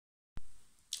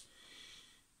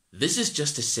This is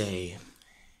just to say,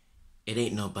 it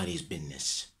ain't nobody's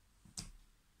business.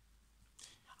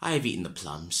 I have eaten the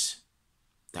plums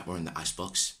that were in the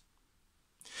icebox,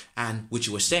 and which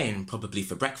you were saying probably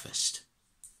for breakfast.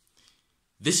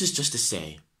 This is just to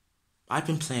say, I've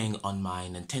been playing on my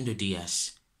Nintendo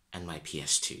DS and my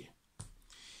PS2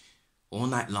 all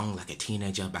night long like a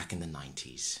teenager back in the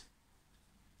 90s.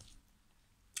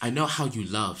 I know how you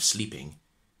love sleeping.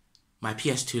 My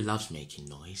PS2 loves making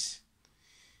noise.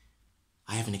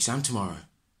 I have an exam tomorrow.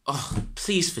 Oh,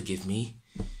 please forgive me.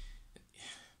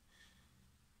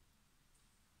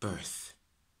 Birth.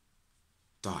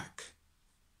 Dark.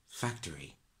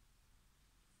 Factory.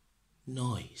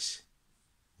 Noise.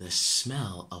 The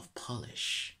smell of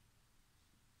polish.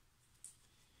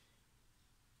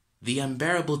 The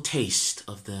unbearable taste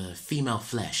of the female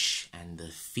flesh and the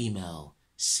female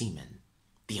semen.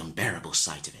 The unbearable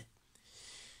sight of it.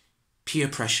 Peer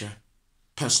pressure.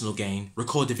 Personal gain.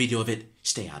 Record the video of it.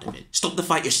 Stay out of it. Stop the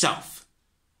fight yourself.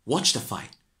 Watch the fight.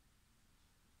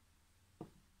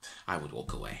 I would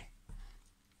walk away.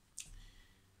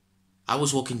 I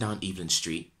was walking down Evelyn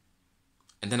Street,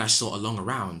 and then I saw a long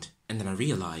around, and then I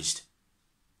realized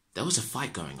there was a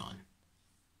fight going on.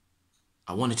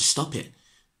 I wanted to stop it,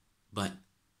 but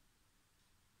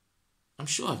I'm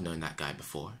sure I've known that guy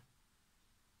before.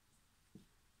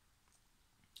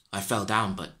 I fell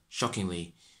down, but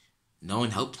shockingly, no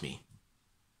one helped me.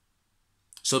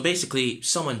 So basically,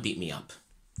 someone beat me up.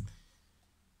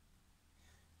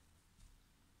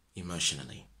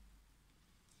 Emotionally.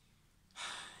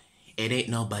 It ain't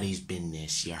nobody's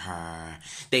business, you heard.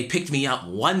 They picked me up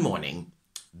one morning,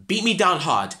 beat me down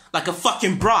hard like a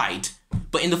fucking bride,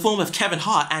 but in the form of Kevin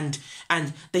Hart,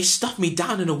 and they stuffed me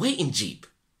down in a waiting jeep.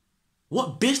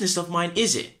 What business of mine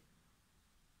is it?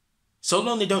 So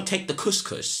long they don't take the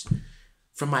couscous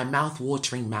from my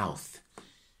mouth-watering mouth.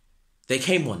 They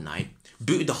came one night,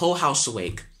 booted the whole house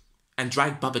awake, and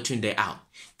dragged Babatunde out,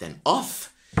 then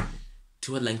off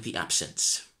to a lengthy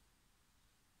absence.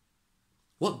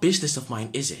 What business of mine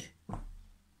is it?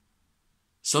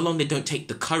 So long they don't take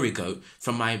the curry goat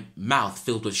from my mouth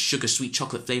filled with sugar-sweet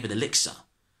chocolate-flavoured elixir.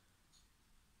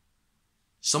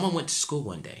 Someone went to school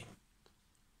one day,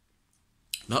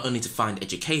 not only to find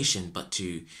education, but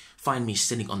to find me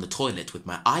sitting on the toilet with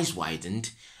my eyes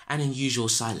widened and in usual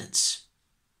silence.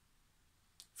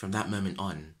 From that moment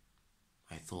on,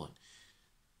 I thought,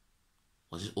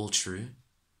 was it all true?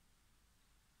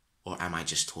 Or am I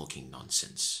just talking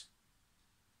nonsense?